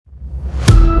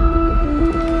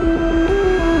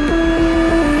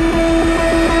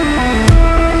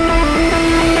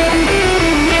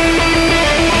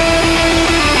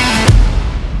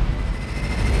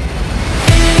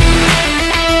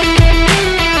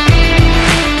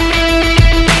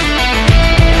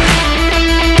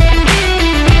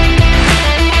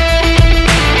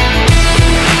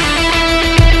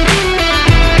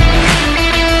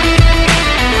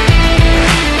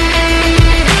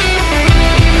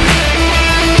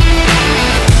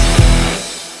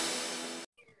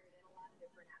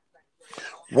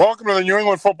Welcome to the New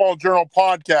England Football Journal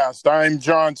podcast. I'm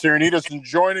John Sirenitas, and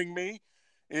joining me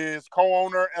is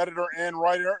co-owner, editor, and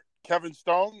writer Kevin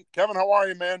Stone. Kevin, how are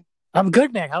you, man? I'm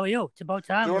good, man. How are you? It's about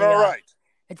time. Doing all right.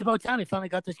 It's about time we finally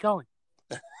got this going.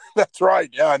 That's right.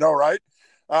 Yeah, I know, right?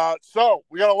 So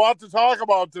we got a lot to talk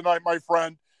about tonight, my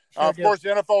friend. Of course,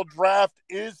 the NFL draft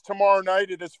is tomorrow night.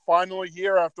 It is finally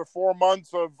here after 4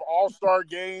 months of all-star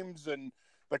games and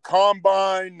the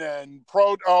combine and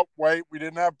pro. Oh, wait, we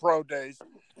didn't have pro days.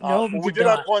 No, we did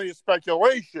have plenty of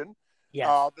speculation.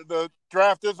 Yes. The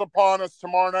draft is upon us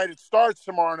tomorrow night. It starts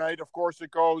tomorrow night. Of course,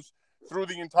 it goes through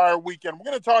the entire weekend.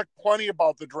 We're going to talk plenty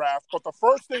about the draft, but the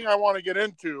first thing I want to get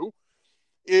into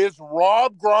is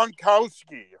Rob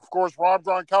Gronkowski. Of course, Rob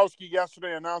Gronkowski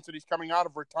yesterday announced that he's coming out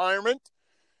of retirement,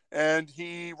 and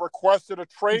he requested a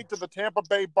trade to the Tampa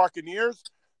Bay Buccaneers.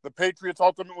 The Patriots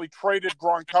ultimately traded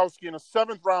Gronkowski in a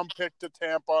 7th-round pick to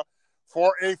Tampa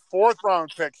for a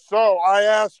 4th-round pick. So I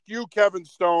ask you, Kevin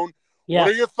Stone, What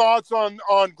are your thoughts on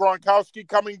Gronkowski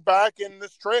coming back in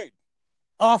this trade?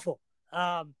 Awful.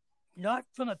 Not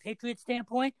from a Patriots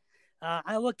standpoint.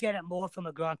 I look at it more from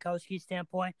a Gronkowski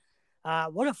standpoint.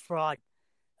 What a fraud.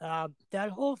 That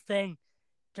whole thing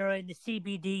during the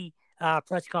CBD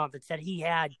press conference that he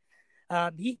had,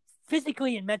 he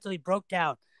physically and mentally broke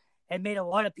down and made a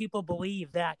lot of people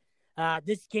believe that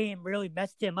this game really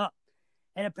messed him up.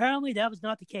 And apparently that was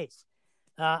not the case.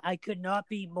 I could not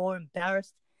be more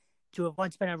embarrassed to have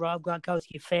once been a Rob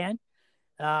Gronkowski fan.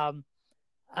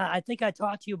 I think I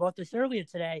talked to you about this earlier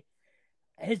today.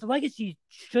 His legacy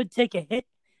should take a hit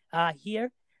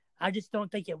here. I just don't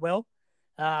think it will.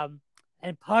 And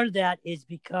part of that is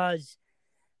because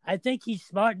I think he's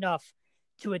smart enough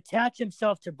to attach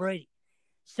himself to Brady.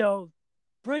 So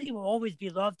Brady will always be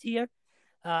loved here.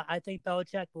 I think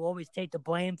Belichick will always take the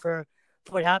blame for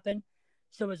what happened.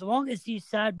 So as long as he's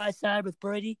side by side with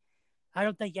Brady, I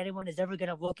don't think anyone is ever going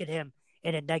to look at him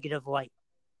in a negative light.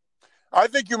 I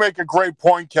think you make a great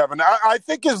point, Kevin. I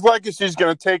think his legacy is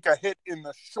going to take a hit in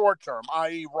the short term,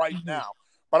 i.e. right now.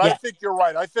 But I think you're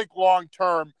right. I think long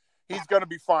term, he's going to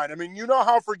be fine. I mean, you know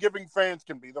how forgiving fans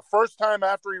can be. The first time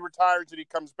after he retires that he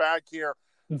comes back here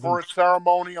for a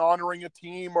ceremony honoring a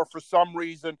team or for some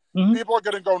reason, people are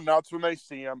going to go nuts when they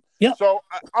see him. Yep. So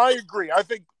I agree. I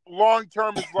think long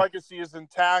term his legacy is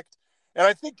intact. And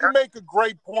I think you make a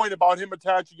great point about him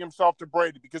attaching himself to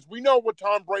Brady, because we know what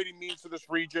Tom Brady means to this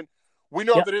region. We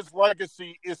know that his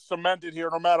legacy is cemented here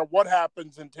no matter what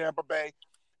happens in Tampa Bay.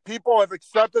 People have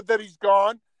accepted that he's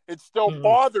gone. It still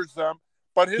bothers them,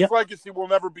 but his legacy will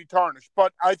never be tarnished.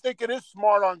 But I think it is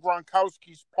smart on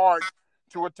Gronkowski's part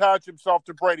to attach himself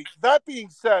to Brady. That being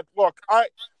said, look, I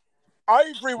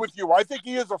agree with you. I think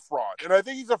he is a fraud, and I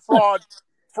think he's a fraud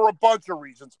for a bunch of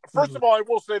reasons. First of all, I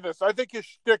will say this. I think his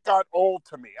shtick got old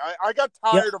to me. I got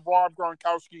tired of Rob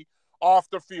Gronkowski off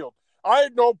the field. I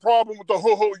had no problem with the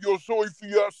ho-ho, yo soy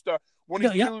fiesta when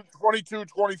he's 22,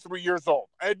 23 years old.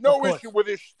 I had no issue with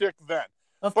his shtick then.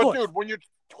 But, dude, when you're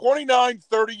 29,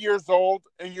 30 years old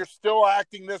and you're still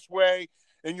acting this way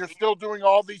and you're still doing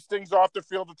all these things off the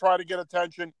field to try to get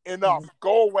attention, enough.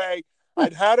 Go away.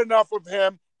 I'd had enough of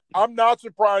him. I'm not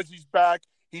surprised he's back.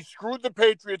 He screwed the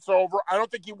Patriots over. I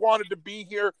don't think he wanted to be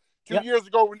here. 2 years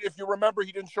ago, if you remember,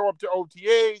 he didn't show up to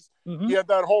OTAs. He had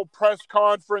that whole press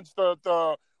conference,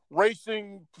 the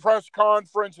racing press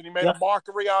conference, and he made a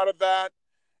mockery out of that.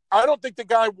 I don't think the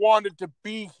guy wanted to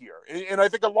be here. And I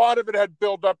think a lot of it had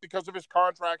built up because of his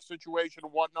contract situation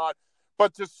and whatnot.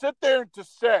 But to sit there and to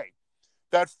say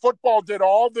that football did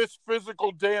all this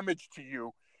physical damage to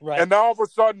you, and now all of a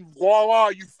sudden, voila,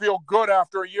 you feel good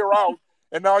after a year out,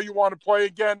 and now you want to play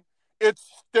again, it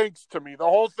stinks to me. The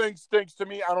whole thing stinks to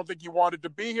me. I don't think he wanted to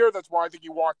be here. That's why I think he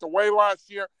walked away last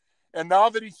year. And now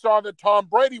that he saw that Tom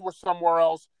Brady was somewhere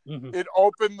else, it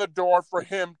opened the door for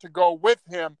him to go with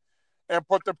him and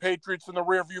put the Patriots in the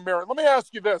rearview mirror. Let me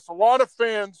ask you this. A lot of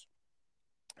fans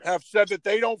have said that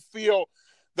they don't feel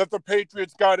that the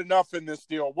Patriots got enough in this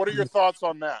deal. What are your thoughts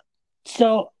on that?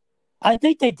 So I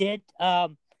think they did.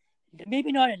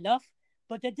 Maybe not enough,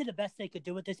 but they did the best they could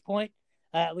do at this point,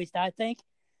 at least I think.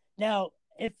 Now,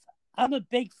 if I'm a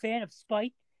big fan of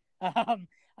spite, I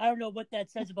don't know what that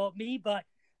says about me, but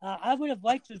I would have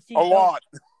liked to have seen a lot.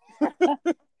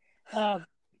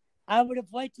 I would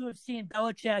have liked to have seen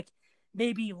Belichick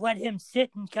maybe let him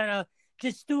sit and kind of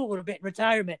just stew a little bit in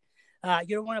retirement.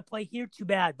 You don't want to play here too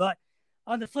bad. But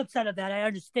on the flip side of that, I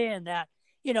understand that,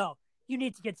 you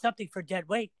need to get something for dead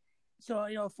weight. So,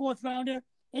 4th rounder,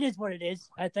 it is what it is,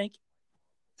 I think.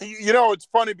 It's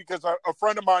funny because a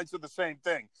friend of mine said the same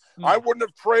thing. I wouldn't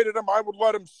have traded him. I would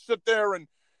let him sit there and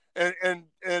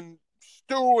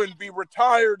stew and be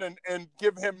retired and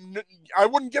give him – I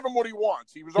wouldn't give him what he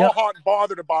wants. He was all Yep. hot and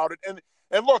bothered about it. And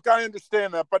look, I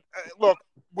understand that. But, look,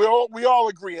 we all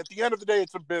agree. At the end of the day,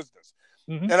 it's a business.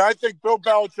 Mm-hmm. And I think Bill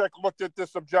Belichick looked at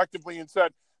this objectively and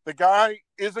said, the guy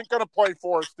isn't going to play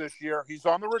for us this year. He's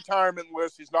on the retirement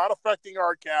list. He's not affecting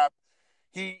our cap.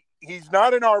 He's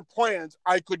not in our plans.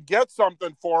 I could get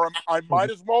something for him. I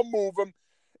might as well move him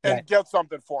and get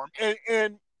something for him.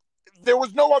 And there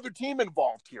was no other team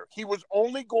involved here. He was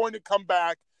only going to come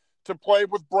back to play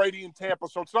with Brady in Tampa.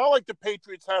 So it's not like the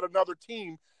Patriots had another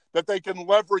team that they can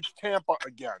leverage Tampa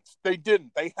against. They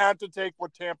didn't. They had to take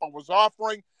what Tampa was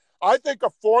offering. I think a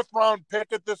fourth-round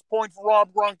pick at this point for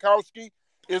Rob Gronkowski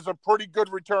is a pretty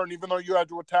good return, even though you had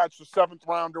to attach the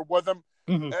seventh-rounder with him.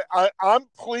 Mm-hmm. I'm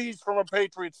pleased from a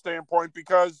Patriots standpoint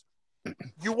because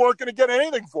you weren't going to get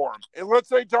anything for him. And let's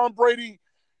say Tom Brady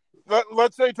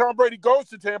goes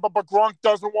to Tampa, but Gronk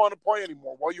doesn't want to play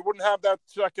anymore. Well, you wouldn't have that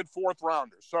second, fourth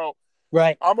rounder. So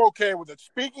I'm okay with it.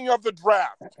 Speaking of the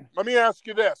draft, let me ask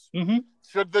you this. Mm-hmm.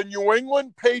 Should the New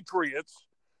England Patriots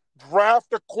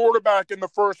draft a quarterback in the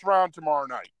first round tomorrow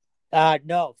night?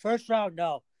 No. First round,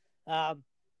 no.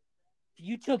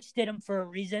 You took Stidham for a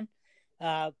reason.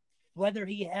 Whether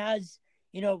he has,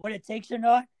 what it takes or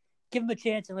not, give him a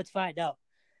chance and let's find out.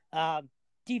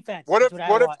 Defense.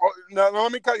 Now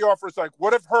let me cut you off for a sec.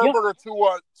 What if Herbert or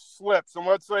Tua slips, and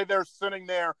let's say they're sitting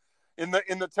there in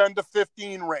the 10 to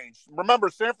 15 range? Remember,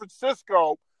 San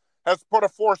Francisco has put a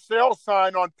for sale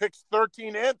sign on picks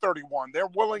 13 and 31. They're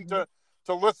willing to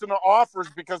listen to offers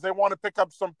because they want to pick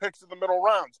up some picks in the middle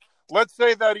rounds. Let's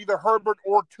say that either Herbert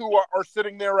or Tua are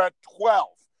sitting there at 12.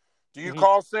 Do you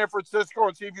call San Francisco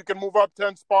and see if you can move up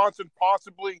 10 spots and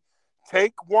possibly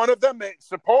take one of them?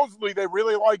 Supposedly, they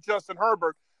really like Justin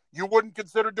Herbert. You wouldn't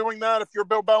consider doing that if you're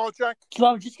Bill Belichick? So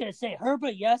I was just going to say,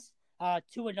 Herbert, yes.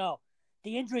 Tua, no.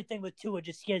 The injury thing with Tua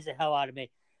just scares the hell out of me.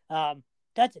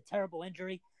 That's a terrible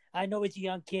injury. I know he's a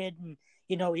young kid, and,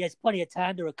 he has plenty of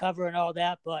time to recover and all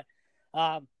that. But,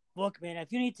 look, man,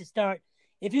 if you need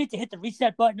to hit the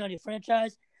reset button on your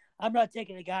franchise, I'm not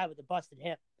taking a guy with a busted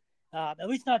hip. At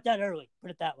least not that early,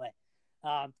 put it that way.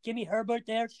 Give me Herbert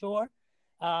there, sure.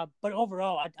 But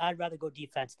overall, I'd rather go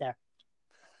defense there.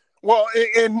 Well,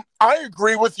 and I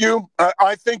agree with you.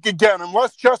 I think, again,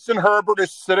 unless Justin Herbert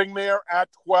is sitting there at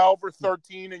 12 or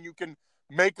 13 and you can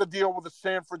make a deal with the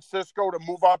San Francisco to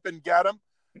move up and get him,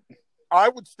 I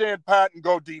would stand pat and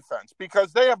go defense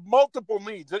because they have multiple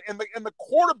needs. And the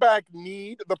quarterback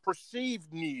need, the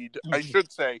perceived need, I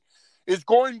should say, is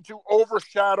going to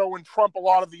overshadow and trump a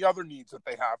lot of the other needs that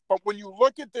they have. But when you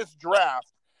look at this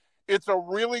draft, it's a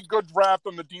really good draft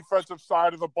on the defensive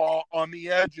side of the ball on the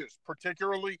edges,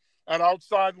 particularly an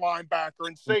outside linebacker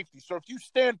and safety. So if you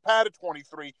stand pat at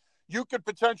 23, you could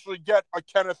potentially get a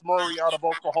Kenneth Murray out of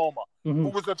Oklahoma, who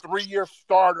was a 3-year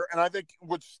starter, and I think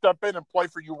would step in and play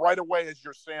for you right away as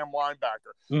your Sam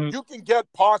linebacker. You can get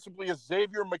possibly a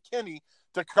Xavier McKinney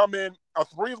to come in, a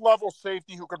 3-level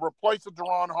safety who could replace a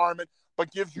Deron Harmon,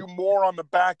 but gives you more on the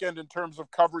back end in terms of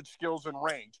coverage skills and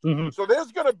range. So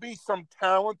there's going to be some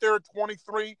talent there at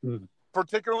 23,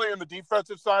 particularly on the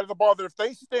defensive side of the ball, that if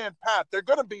they stand pat, they're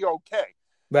going to be okay.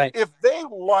 Right. If they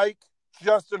like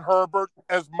Justin Herbert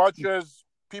as much as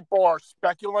people are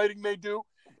speculating they do,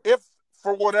 if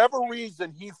for whatever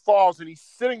reason he falls and he's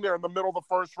sitting there in the middle of the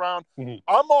first round, I'm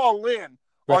all in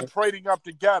on trading up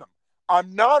to get him.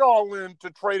 I'm not all in to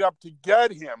trade up to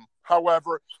get him,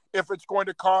 however, if it's going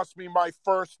to cost me my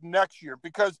first next year,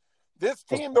 because this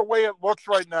team, the way it looks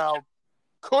right now,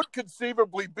 could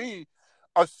conceivably be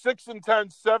a 6-10,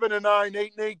 7-9,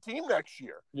 8-8 team next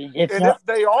year. If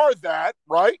they are that,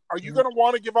 right, are you going to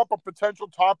want to give up a potential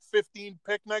top 15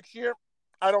 pick next year?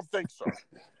 I don't think so.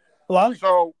 Unless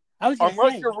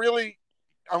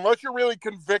you're really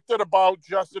convicted about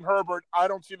Justin Herbert, I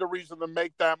don't see the reason to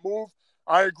make that move.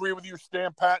 I agree with you.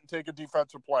 Stand pat and take a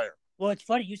defensive player. Well, it's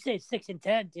funny. You say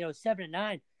 6-10,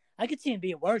 7-9. I could see him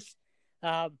being worse.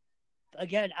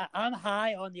 Again, I'm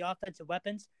high on the offensive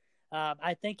weapons.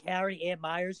 I think Harry and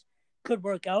Myers could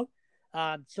work out.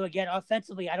 So, again,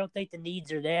 offensively, I don't think the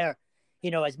needs are there,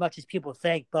 as much as people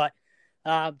think. But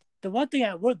the one thing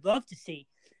I would love to see,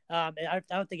 and I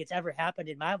don't think it's ever happened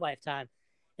in my lifetime,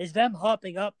 is them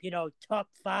hopping up, top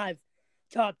 5,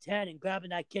 top 10, and grabbing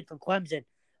that kid from Clemson,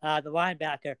 the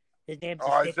linebacker. His name's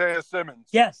Isaiah Simmons.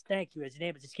 Yes, thank you. His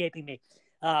name is escaping me.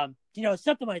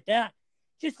 Something like that,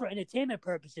 just for entertainment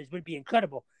purposes, would be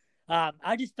incredible.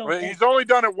 I just don't think... He's only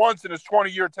done it once in his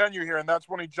 20-year tenure here, and that's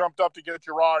when he jumped up to get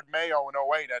Gerard Mayo in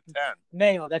 08 at 10.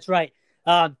 Mayo, that's right.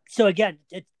 So, again,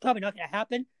 it's probably not going to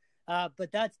happen,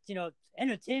 but that's,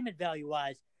 entertainment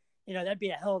value-wise, that'd be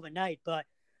a hell of a night. But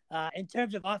In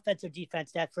terms of offensive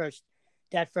defense, that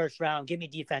first round, give me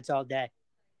defense all day.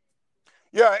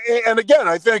 Yeah, and again,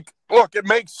 I think, look, it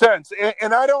makes sense,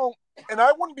 and I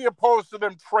wouldn't be opposed to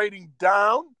them trading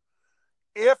down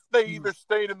if they either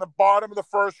stayed in the bottom of the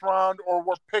first round or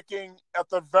were picking at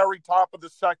the very top of the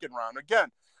second round. Again,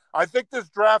 I think this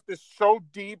draft is so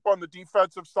deep on the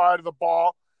defensive side of the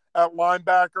ball at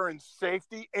linebacker and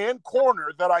safety and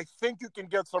corner that I think you can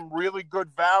get some really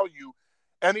good value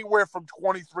anywhere from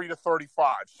 23 to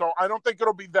 35. So I don't think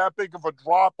it'll be that big of a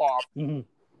drop-off. Mm-hmm.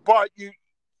 But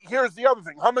here's the other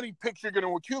thing. How many picks you're going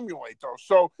to accumulate, though?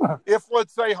 So if,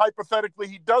 let's say, hypothetically,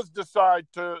 he does decide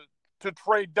to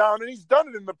trade down, and he's done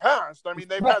it in the past. I mean,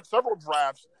 they've had several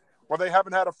drafts where they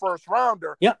haven't had a first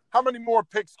rounder. Yep. How many more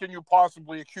picks can you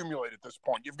possibly accumulate at this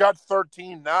point? You've got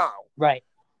 13 now. Right.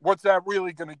 What's that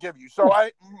really going to give you? So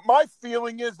my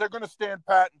feeling is they're going to stand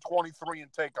pat in 23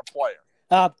 and take a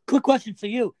player. Quick question for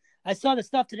you. I saw the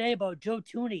stuff today about Joe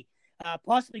Thuney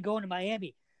possibly going to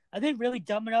Miami. Are they really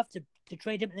dumb enough to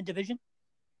trade him in the division?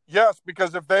 Yes,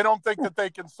 because if they don't think that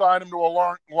they can sign him to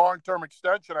a long-term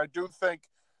extension, I do think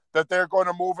that they're going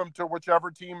to move him to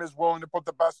whichever team is willing to put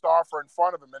the best offer in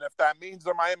front of him. And if that means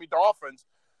the Miami Dolphins,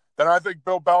 then I think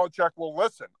Bill Belichick will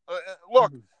listen.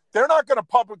 Look, they're not going to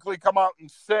publicly come out and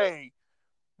say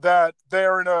that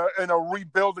they're in a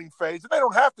rebuilding phase, and they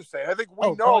don't have to say it. I think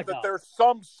we know that there's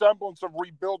some semblance of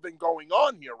rebuilding going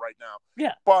on here right now.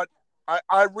 Yeah. But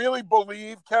I really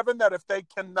believe, Kevin, that if they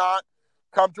cannot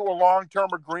come to a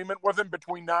long-term agreement with him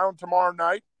between now and tomorrow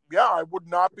night, yeah, I would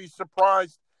not be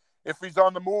surprised if he's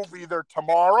on the move either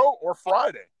tomorrow or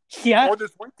Friday or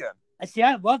this weekend.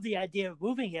 I love the idea of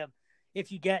moving him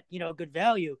if you get, good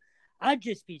value. I'd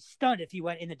just be stunned if he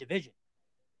went in the division.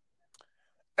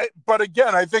 But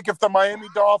again, I think if the Miami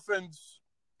Dolphins,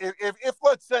 if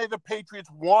let's say the Patriots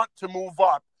want to move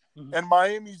up and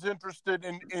Miami's interested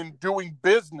in doing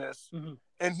business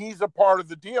and he's a part of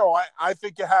the deal, I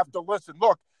think you have to listen.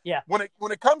 Look, when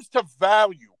it comes to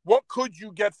value, what could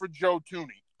you get for Joe Thuney?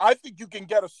 I think you can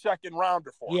get a second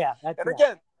rounder for him. Yeah.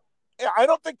 Again, I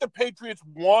don't think the Patriots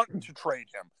want to trade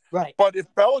him. Right. But if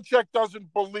Belichick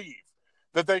doesn't believe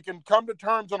that they can come to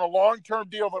terms on a long-term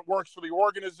deal that works for the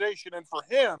organization and for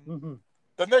him,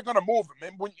 then they're going to move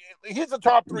him. And he's a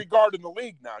top 3 guard in the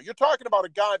league now. You're talking about a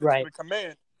guy that's going to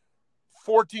command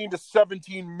 14 to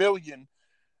 17 million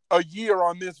a year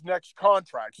on this next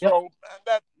contract. So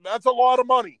that's a lot of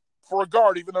money for a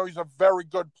guard, even though he's a very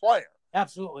good player.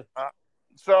 Absolutely.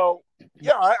 So,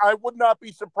 I would not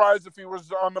be surprised if he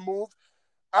was on the move.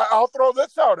 I'll throw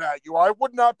this out at you. I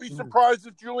would not be surprised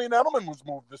if Julian Edelman was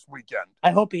moved this weekend.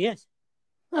 I hope he is.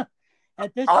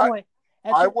 At this point,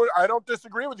 I don't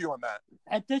disagree with you on that.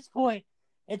 At this point,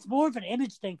 it's more of an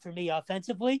image thing for me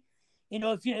offensively.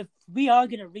 If we are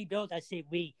going to rebuild, I say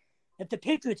we. If the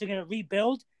Patriots are going to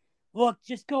rebuild, look,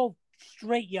 just go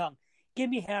straight young. Give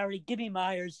me Harry, give me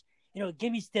Myers,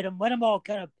 give me Stidham. Let them all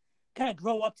kind of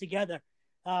grow up together.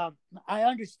 I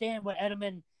understand what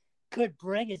Edelman could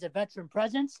bring as a veteran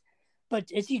presence,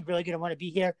 but is he really going to want to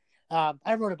be here?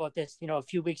 I wrote about this, a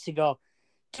few weeks ago.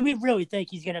 Do we really think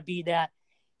he's going to be that,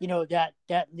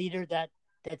 that leader that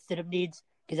Stidham needs?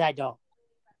 Because I don't.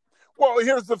 Well,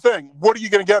 here's the thing. What are you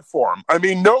going to get for him? I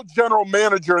mean, no general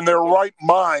manager in their right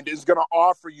mind is going to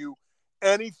offer you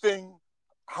anything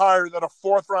higher than a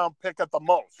 4th-round pick at the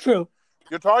most. True.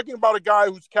 You're talking about a guy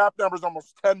whose cap number is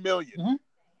almost $10 million. Mm-hmm.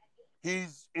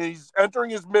 He's entering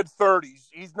his mid-30s.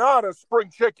 He's not a spring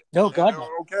chicken. No, God, no.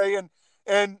 Okay,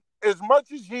 and as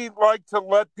much as he'd like to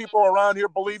let people around here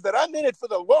believe that I'm in it for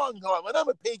the long haul and I'm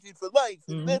a Patriot for life,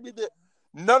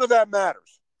 none of that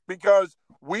matters, because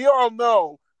we all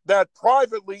know that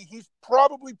privately he's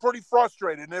probably pretty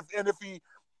frustrated. And if he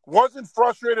wasn't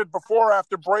frustrated before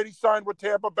after Brady signed with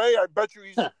Tampa Bay, I bet you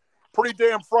he's pretty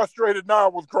damn frustrated now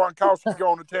with Gronkowski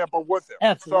going to Tampa with him.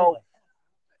 Absolutely. So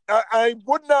I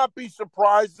would not be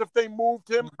surprised if they moved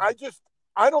him.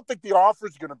 I don't think the offer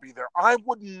is going to be there. I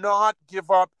would not give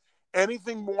up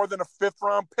anything more than a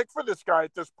 5th-round pick for this guy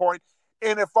at this point.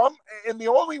 And the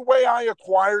only way I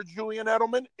acquire Julian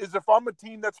Edelman is if I'm a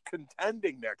team that's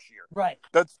contending next year. Right.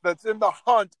 That's in the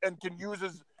hunt and can use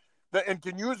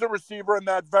a receiver and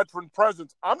that veteran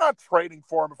presence. I'm not trading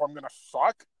for him if I'm going to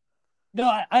suck. No,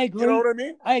 I agree. You know what I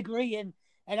mean? I agree, and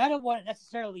I don't want to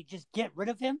necessarily just get rid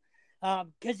of him,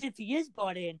 because if he is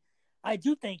bought in, I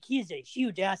do think he is a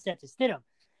huge asset to Stidham.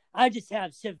 I just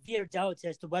have severe doubts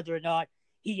as to whether or not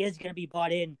he is going to be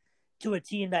bought in to a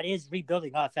team that is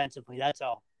rebuilding offensively. That's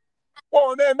all.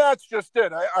 Well, and that's just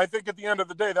it. I think at the end of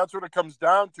the day, that's what it comes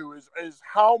down to is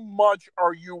how much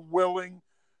are you willing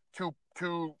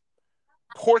to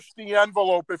push the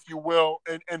envelope, if you will,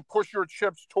 and push your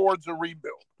chips towards a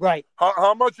rebuild? Right.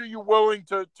 How much are you willing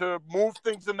to move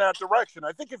things in that direction?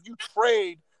 I think if you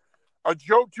trade a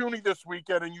Joe Thuney this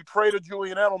weekend and you trade a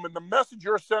Julian Edelman, the message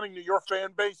you're sending to your fan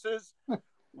base is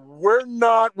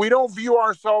we don't view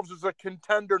ourselves as a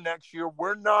contender next year.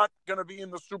 We're not going to be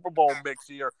in the Super Bowl mix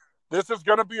here. This is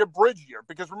going to be a bridge year.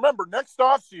 Because remember, next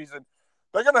offseason,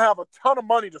 they're going to have a ton of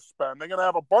money to spend. They're going to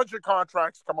have a bunch of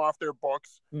contracts come off their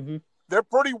books. Mm-hmm. They're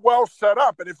pretty well set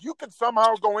up. And if you can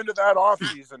somehow go into that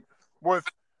offseason with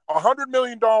 $100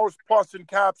 million plus in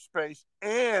cap space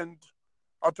and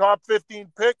a top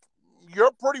 15 pick,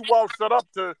 you're pretty well set up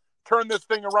to turn this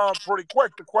thing around pretty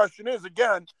quick. The question is,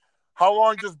 again, how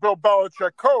long does Bill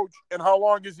Belichick coach, and how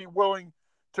long is he willing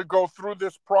to go through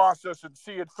this process and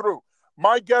see it through?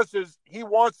 My guess is he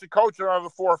wants to coach another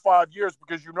 4 or 5 years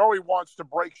because he wants to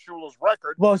break Shula's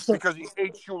record because he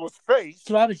hates Shula's face.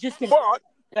 So I was just going to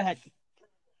go ahead.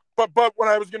 But what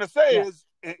I was going to say is,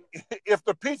 if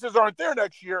the pieces aren't there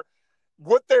next year,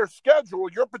 with their schedule,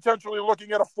 you're potentially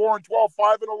looking at a 4-12,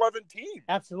 5-11 team.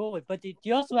 Absolutely, but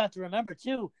you also have to remember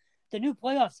too, the new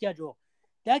playoff schedule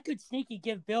that could sneaky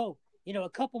give Bill, a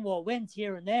couple more wins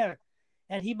here and there,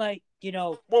 and he might,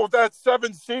 Well, with that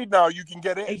 7th seed now, you can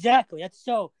get in. Exactly. That's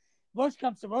so. Worst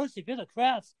comes to worst, if you're the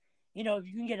Crafts, if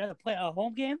you can get a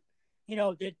home game,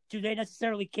 do they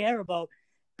necessarily care about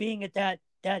being at that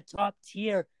top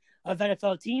tier of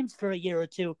NFL teams for a year or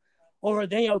two, or are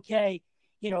they okay?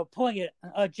 Pulling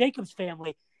a Jacobs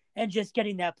family and just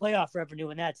getting that playoff revenue,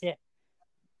 and that's it.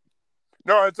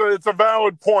 No, it's a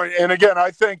valid point. And again,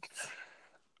 I think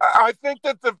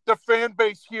that the fan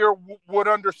base here would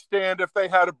understand if they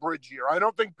had a bridge year. I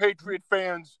don't think Patriot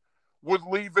fans would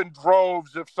leave in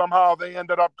droves if somehow they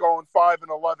ended up going 5-11,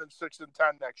 6-10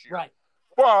 next year. Right.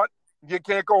 But you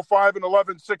can't go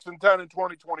 5-11, 6-10 in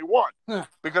 2021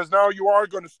 because now you are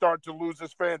going to start to lose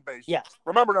this fan base. Yes.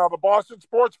 Remember now, the Boston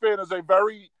sports fan is a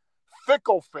very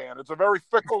fickle fan. It's a very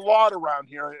fickle lot around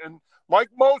here. And like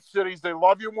most cities, they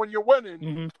love you when you're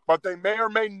winning, but they may or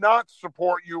may not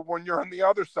support you when you're on the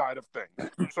other side of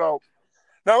things. So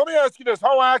now let me ask you this.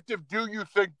 How active do you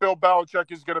think Bill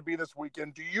Belichick is going to be this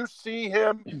weekend? Do you see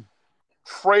him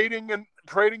trading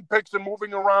picks and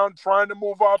moving around, trying to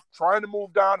move up, trying to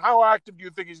move down? How active do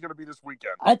you think he's going to be this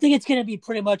weekend? I think it's going to be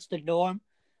pretty much the norm.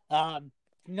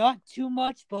 Not too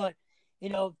much, but,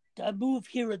 a move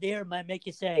here or there might make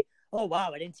you say, oh,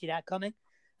 wow, I didn't see that coming.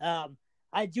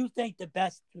 I do think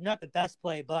not the best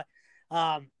play, but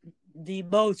the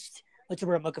most, what's the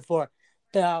word I'm looking for?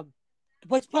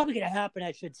 What's probably going to happen,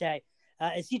 I should say,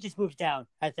 is he just moves down,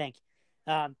 I think.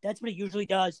 That's what he usually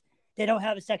does. They don't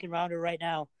have a second rounder right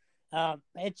now.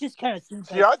 It just kind of seems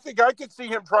I think I could see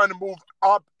him trying to move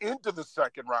up into the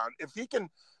second round. If he can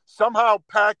somehow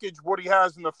package what he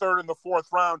has in the third and the fourth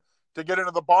round to get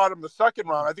into the bottom of the second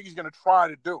round, I think he's going to try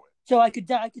to do it. So I could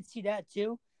see that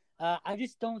too. I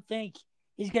just don't think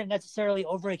he's going to necessarily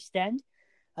overextend.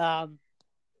 The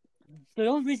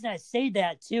only reason I say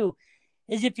that too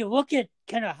is if you look at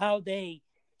kind of how they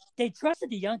trusted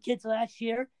the young kids last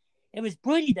year, it was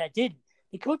Brady that didn't.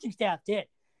 The coaching staff did.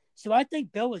 So I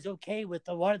think Bill was okay with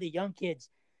a lot of the young kids.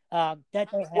 Well,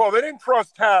 they didn't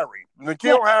trust Harry.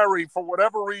 N'Keal Harry, for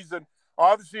whatever reason,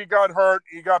 obviously he got hurt.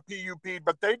 He got PUP'd,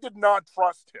 but they did not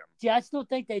trust him. See, I still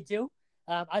think they do.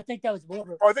 I think that was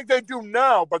more. I think they do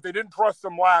now, but they didn't trust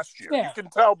him last year. Fair. You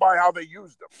can tell by how they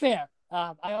used him. Fair.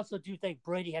 I also do think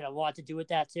Brady had a lot to do with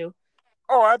that too.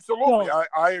 Oh, absolutely. So,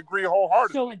 I agree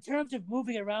wholeheartedly. So in terms of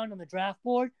moving around on the draft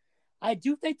board, I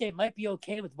do think they might be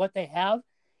okay with what they have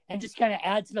and just kind of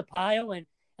add to the pile and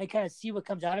kind of see what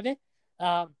comes out of it.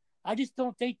 I just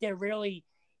don't think they're really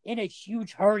in a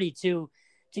huge hurry to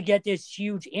get this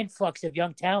huge influx of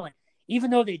young talent,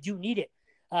 even though they do need it.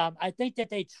 I think that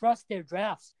they trust their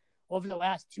drafts over the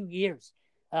last 2 years.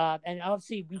 And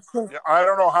obviously, I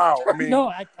don't know how. I mean, no,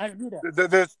 I don't do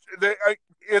that.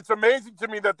 It's amazing to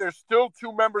me that there's still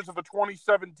 2 members of the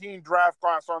 2017 draft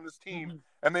class on this team,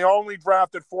 and they only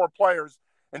drafted 4 players.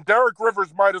 And Derek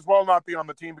Rivers might as well not be on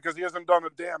the team because he hasn't done a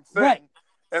damn thing. Right.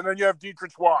 And then you have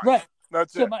Dietrich Wise. Right.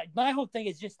 That's so it. My whole thing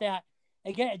is just that,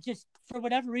 again, it just, for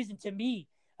whatever reason, to me,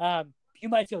 you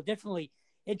might feel differently.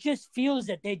 It just feels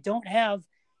that they don't have,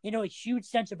 a huge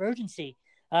sense of urgency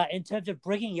in terms of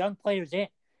bringing young players in.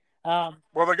 Well,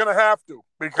 they're going to have to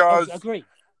because agree.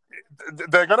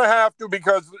 They're going to have to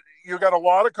because you got a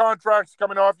lot of contracts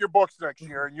coming off your books next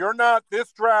year, and you're not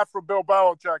this draft for Bill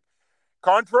Belichick.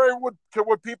 Contrary to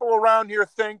what people around here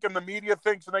think and the media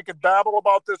thinks, and they could babble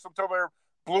about this until they're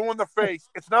blue in the face,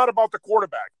 it's not about the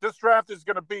quarterback. This draft is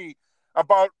going to be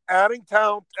about adding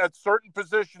talent at certain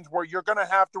positions where you're going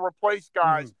to have to replace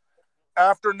guys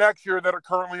after next year that are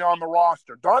currently on the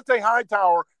roster. Dante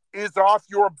Hightower is off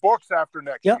your books after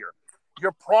next Yep. year.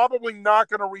 You're probably not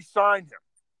going to re-sign him.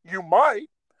 You might,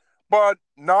 but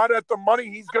not at the money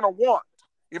he's going to want,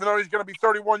 even though he's going to be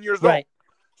 31 years old.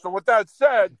 So with that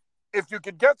said, if you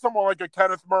could get someone like a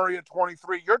Kenneth Murray at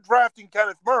 23, you're drafting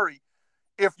Kenneth Murray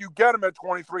if you get him at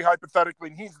 23, hypothetically,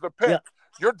 and he's the pick. Yep.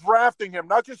 You're drafting him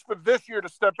not just for this year to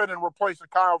step in and replace a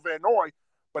Kyle Van Noy,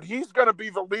 but he's going to be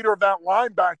the leader of that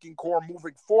linebacking core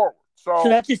moving forward. So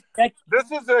that's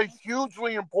this is a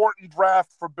hugely important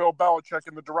draft for Bill Belichick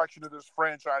in the direction of this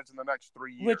franchise in the next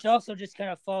 3 years. Which also just kind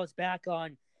of falls back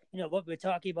on, what we were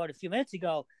talking about a few minutes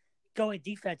ago, going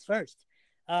defense first.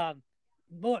 I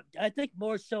think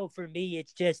more so for me,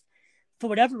 it's just for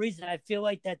whatever reason, I feel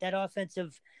like the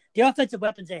offensive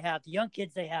weapons they have, the young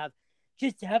kids they have,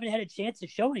 just haven't had a chance to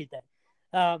show anything.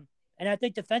 And I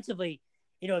think defensively,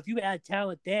 if you add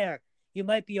talent there, you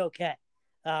might be okay.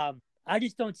 I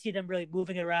just don't see them really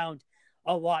moving around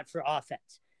a lot for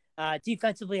offense.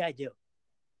 Defensively, I do.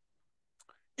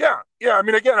 Yeah. I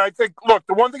mean, again, I think, look,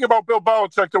 the one thing about Bill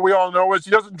Belichick that we all know is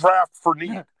he doesn't draft for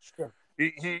need. Sure.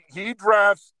 He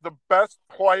drafts the best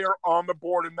player on the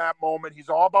board in that moment. He's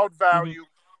all about value.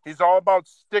 Mm-hmm. He's all about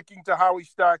sticking to how he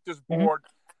stacked his board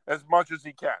as much as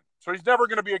he can. So he's never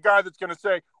going to be a guy that's going to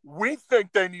say, we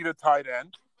think they need a tight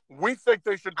end. We think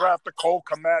they should draft a Cole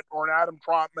Kmet or an Adam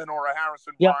Trotman or a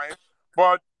Harrison Bryant.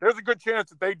 But there's a good chance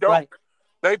that they don't. Right.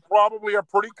 They probably are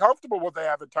pretty comfortable with they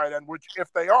have a tight end, which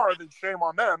if they are, then shame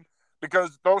on them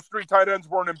because those 3 tight ends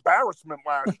were an embarrassment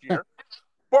last year.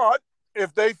 But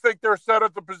if they think they're set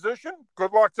at the position,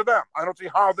 good luck to them. I don't see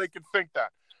how they can think that.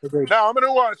 Agreed. Now, I'm going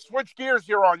to switch gears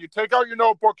here on you. Take out your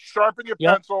notebook, sharpen your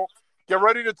pencil, get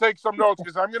ready to take some notes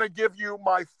because I'm going to give you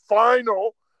my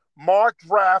final mock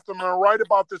draft. I'm going to write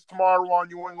about this tomorrow on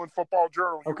New England Football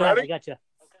Journal. You ready? I got you.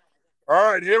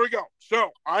 All right, here we go. So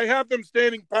I have them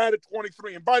standing pat at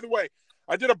 23. And by the way,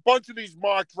 I did a bunch of these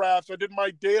mock drafts. I did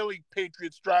my daily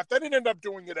Patriots draft. I didn't end up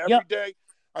doing it every day.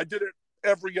 I did it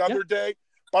every other day.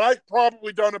 But I've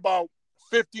probably done about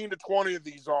 15 to 20 of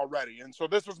these already. And so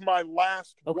this was my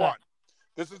last one.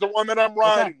 This is the one that I'm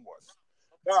riding with.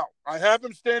 Now, I have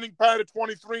them standing pat at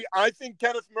 23. I think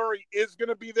Kenneth Murray is going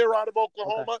to be there out of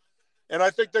Oklahoma. And I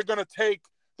think they're going to take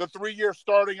the 3-year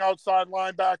starting outside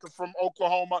linebacker from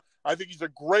Oklahoma. I think he's a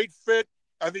great fit.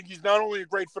 I think he's not only a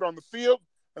great fit on the field,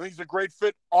 I think he's a great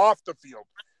fit off the field.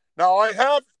 Now,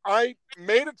 I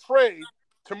made a trade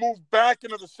to move back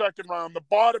into the second round, the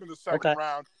bottom of the second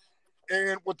round.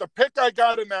 And with the pick I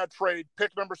got in that trade,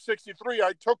 pick number 63,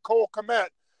 I took Cole Kmet,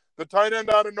 the tight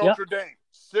end out of Notre Dame,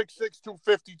 6'6",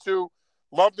 252.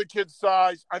 Love the kid's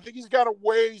size. I think he's got a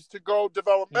ways to go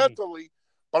developmentally,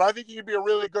 but I think he could be a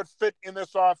really good fit in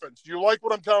this offense. Do you like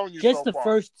what I'm telling you so far? Just the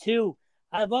first two.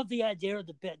 I love the idea of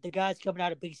the guys coming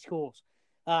out of big schools,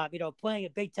 playing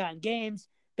at big-time games,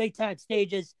 big-time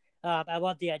stages. I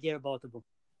love the idea of both of them.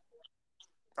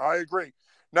 I agree.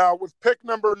 Now, with pick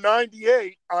number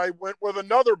 98, I went with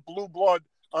another blue blood.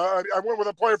 I went with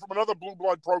a player from another blue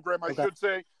blood program, I should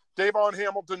say. Davon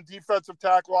Hamilton, defensive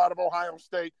tackle out of Ohio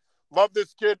State. Love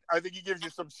this kid. I think he gives you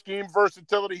some scheme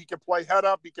versatility. He can play head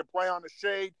up. He can play on the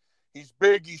shade. He's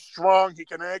big. He's strong. He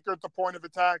can anchor at the point of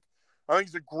attack. I think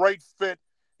he's a great fit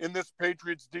in this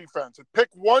Patriots defense. At pick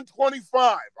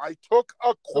 125, I took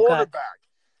a quarterback.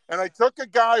 And I took a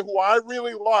guy who I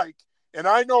really like, and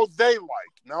I know they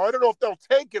like. Now, I don't know if they'll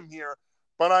take him here,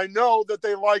 but I know that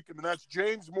they like him, and that's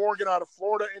James Morgan out of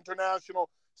Florida International,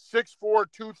 6'4",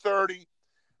 230.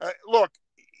 Look,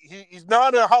 he's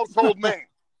not a household name,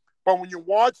 but when you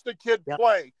watch the kid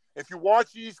play, if you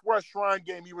watch the East-West Shrine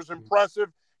game, he was impressive.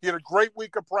 He had a great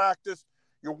week of practice.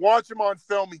 You watch him on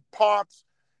film, he pops.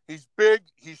 He's big.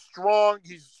 He's strong.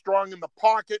 He's strong in the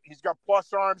pocket. He's got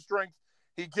plus arm strength.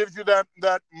 He gives you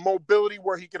that mobility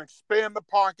where he can expand the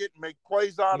pocket, make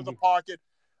plays out of the pocket.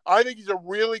 I think he's a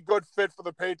really good fit for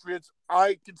the Patriots.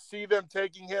 I could see them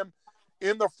taking him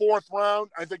in the 4th round.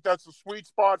 I think that's a sweet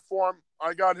spot for him.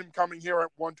 I got him coming here at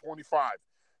 125.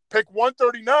 Pick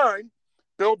 139,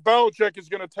 Bill Belichick is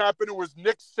going to tap into his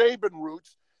Nick Saban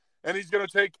roots, and he's going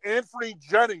to take Anthony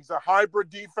Jennings, a hybrid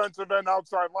defensive end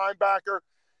outside linebacker.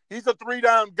 He's a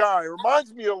 3-down guy. It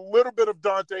reminds me a little bit of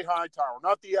Dante Hightower.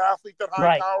 Not the athlete that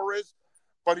Hightower is,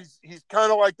 but he's kind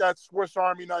of like that Swiss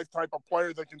Army knife type of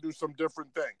player that can do some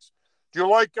different things. Do you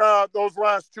like those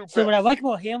last two picks? So what I like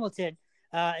about Hamilton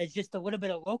is just a little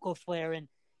bit of local flair. And,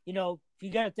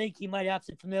 you got to think he might have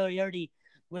some familiarity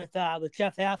with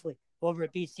Jeff Hafley over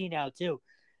at BC now, too.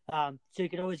 So you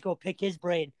can always go pick his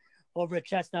brain over at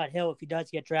Chestnut Hill if he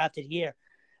does get drafted here.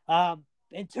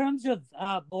 In terms of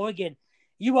Morgan,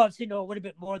 you obviously know a little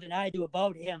bit more than I do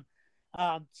about him.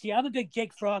 See, I'm a big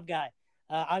Jake Fromm guy.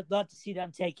 I'd love to see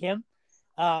them take him.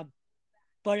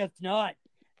 But if not,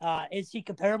 is he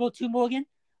comparable to Morgan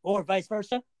or vice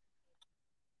versa?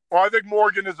 Well, I think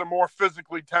Morgan is a more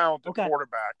physically talented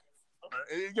quarterback.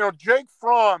 Jake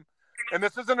Fromm, and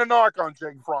this isn't a knock on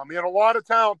Jake Fromm. He had a lot of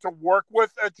talent to work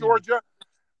with at Georgia,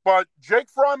 but Jake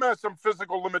Fromm has some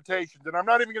physical limitations. And I'm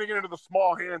not even going to get into the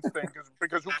small hands thing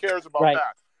because who cares about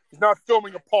that? He's not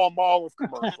filming a Palmolive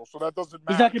commercial, so that doesn't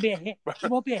matter. He's not going to be he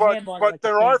won't be a handball. But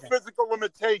there are physical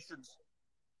limitations.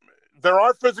 There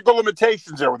are physical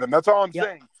limitations there with him. That's all I'm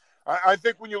saying. I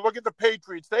think when you look at the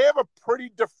Patriots, they have a pretty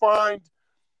defined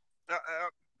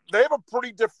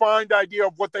idea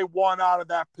of what they want out of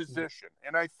that position.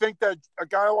 And I think that a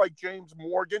guy like James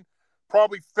Morgan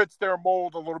probably fits their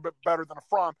mold a little bit better than a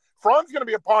Fromm. Fromm's going to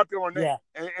be a popular name.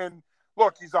 Yeah. And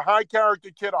look, he's a high character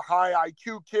kid, a high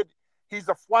IQ kid. He's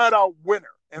a flat out winner.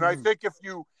 And I think if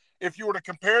you were to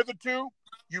compare the two,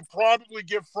 you probably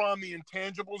give Fromm the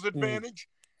intangibles advantage.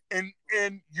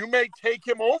 And you may take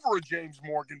him over a James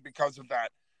Morgan because of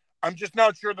that. I'm just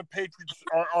not sure the Patriots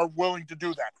are willing to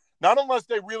do that. Not unless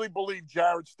they really believe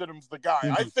Jarrett Stidham's the guy.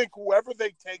 I think whoever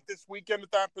they take this weekend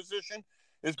at that position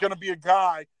is going to be a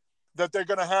guy that they're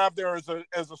going to have there as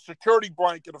a security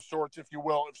blanket of sorts, if you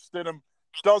will, if Stidham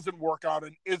doesn't work out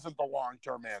and isn't the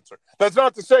long-term answer. That's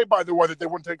not to say, by the way, that they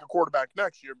wouldn't take a quarterback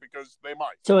next year, because they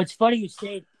might. So it's funny you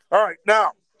say. All right,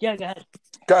 now. Yeah, go ahead.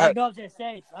 Go ahead. I was going to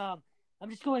say, I'm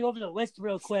just going over the list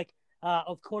real quick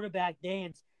of quarterback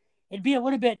names. It'd be a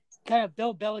little bit kind of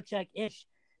Bill Belichick-ish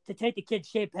to take the kid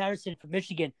Shea Patterson from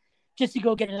Michigan just to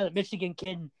go get another Michigan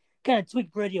kid and kind of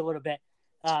tweak Brady a little bit.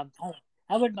 I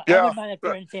wouldn't mind that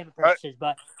for entertainment purposes,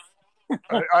 but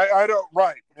I don't.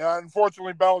 Right. Yeah,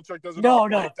 unfortunately, Belichick doesn't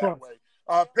operate that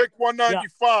way. Pick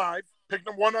 195. Yeah. Pick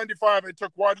number 195. I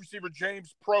took wide receiver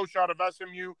James Proche out of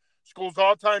SMU, school's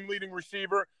all-time leading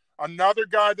receiver. Another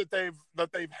guy that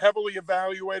they've heavily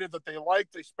evaluated, that they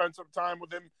like. They spent some time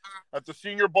with him at the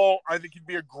Senior Bowl. I think he'd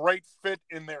be a great fit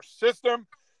in their system.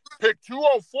 Pick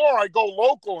 204, I go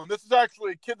local, and this is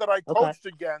actually a kid that I coached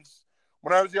against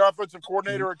when I was the offensive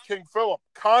coordinator at King Philip.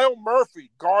 Kyle Murphy,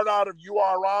 guard out of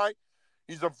URI.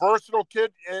 He's a versatile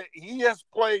kid. He has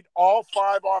played all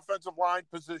 5 offensive line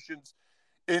positions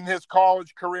in his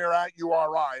college career at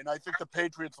URI, and I think the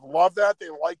Patriots love that. They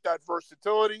like that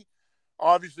versatility.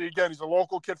 Obviously, again, he's a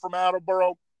local kid from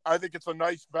Attleboro. I think it's a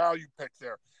nice value pick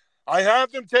there. I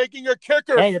have them taking a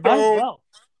kicker. Hey,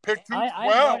 Pick 212. I'm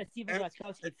not a Steven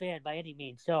Gronkowski fan by any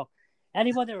means, so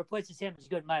anyone that replaces him is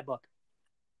good in my book.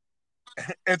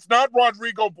 It's not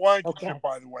Rodrigo Blankenship,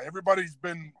 by the way. Everybody's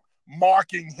been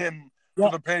mocking him to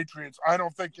the Patriots. I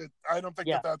don't think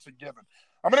that that's a given.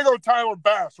 I'm going to go with Tyler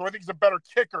Bass, who I think is a better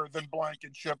kicker than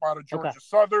Blankenship out of Georgia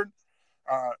Southern.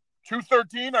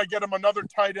 213, I get him another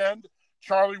tight end.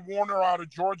 Charlie Warner out of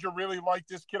Georgia. Really like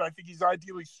this kid. I think he's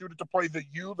ideally suited to play the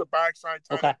backside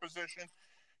tight end position.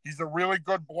 He's a really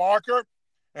good blocker.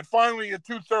 And finally, at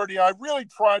 230, I really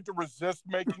tried to resist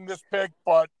making this pick,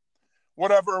 but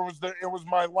whatever. It was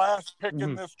my last pick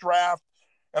in this draft,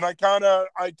 and I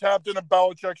tapped into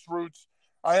Belichick's roots.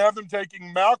 I have them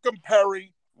taking Malcolm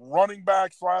Perry, running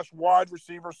back / wide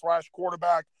receiver /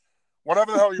 quarterback,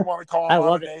 whatever the hell you want to call him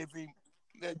out of Navy.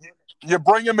 You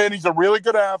bring him in. He's a really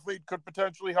good athlete. Could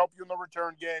potentially help you in the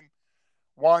return game.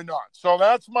 Why not? So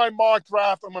that's my mock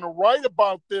draft. I'm going to write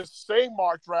about this same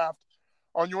mock draft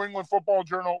on New England Football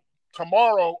Journal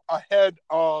tomorrow ahead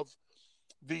of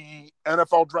the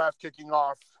NFL draft kicking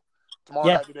off tomorrow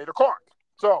night at 8 o'clock.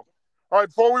 So, all right,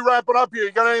 before we wrap it up here,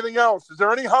 you got anything else? Is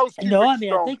there any housekeeping? No, I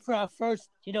mean, I think for our first,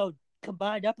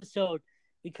 combined episode,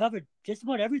 we covered just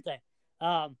about everything.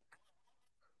 Yeah,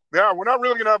 we're not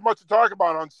really going to have much to talk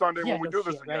about on Sunday when we do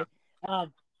this again. Right?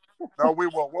 No, we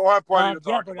will. We'll have plenty to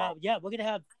talk about. We're going to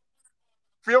have.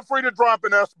 Feel free to drop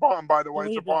an S-bomb, by the way.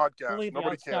 It's a podcast.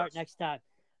 Nobody cares. Start next time.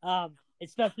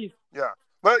 Especially. Yeah.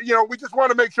 But, we just want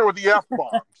to make sure with the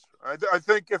F-bombs. I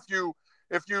think if you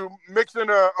mix in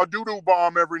a doo-doo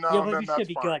bomb every now and then, that's fine.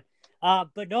 Be good.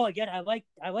 But no, again, I like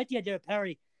the idea of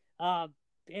Perry.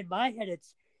 In my head,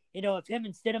 it's, if him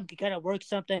and Stidham can kind of work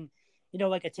something,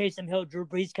 like a Taysom Hill, Drew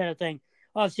Brees kind of thing.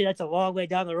 Obviously, that's a long way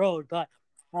down the road, but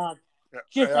I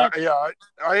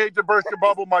hate to burst your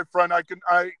bubble, my friend.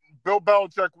 Bill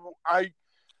Belichick,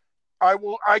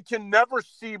 I can never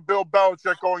see Bill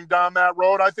Belichick going down that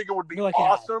road. I think it would be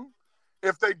awesome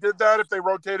if they did that, if they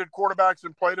rotated quarterbacks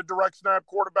and played a direct snap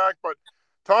quarterback. But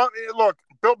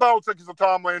Bill Belichick is the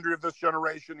Tom Landry of this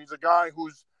generation. He's a guy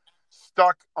who's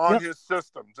stuck on his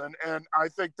systems. And I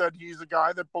think that he's a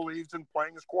guy that believes in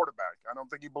playing his quarterback. I don't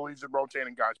think he believes in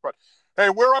rotating guys. But, hey,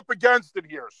 we're up against it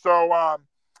here. So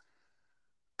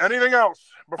Anything else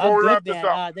before I'm we wrap good, this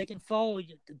man. up? They can follow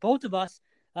both of us.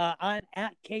 I'm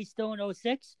at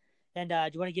KStone06. And do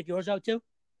you want to give yours out too?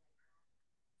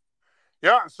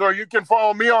 Yeah, so you can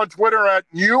follow me on Twitter at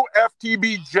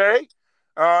UFTBJ.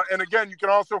 And again, you can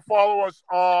also follow us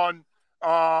on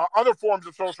other forms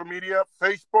of social media,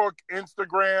 Facebook,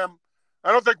 Instagram.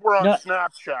 I don't think we're on No,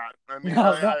 Snapchat. I mean,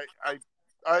 no, not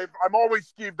I'm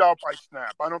always skeeved out by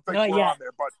Snap. I don't think not we're on yet.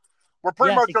 there, but we're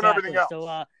pretty Yes, much on everything exactly. else.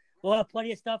 So we'll have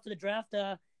plenty of stuff for the draft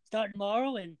starting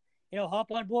tomorrow, and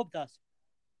hop on board with us.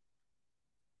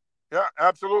 Yeah,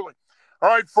 absolutely. All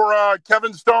right, for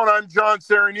Kevin Stone, I'm John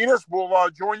Serenitas. We'll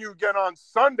join you again on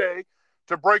Sunday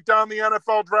to break down the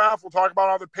NFL draft. We'll talk about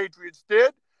how the Patriots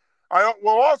did.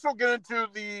 We'll also get into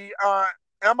the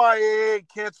MIAA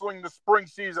canceling the spring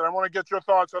season. I want to get your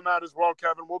thoughts on that as well,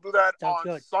 Kevin. We'll do that Sounds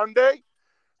on good. Sunday.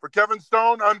 For Kevin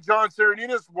Stone, I'm John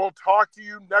Serenitas. We'll talk to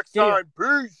you next See ya. time.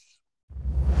 Peace.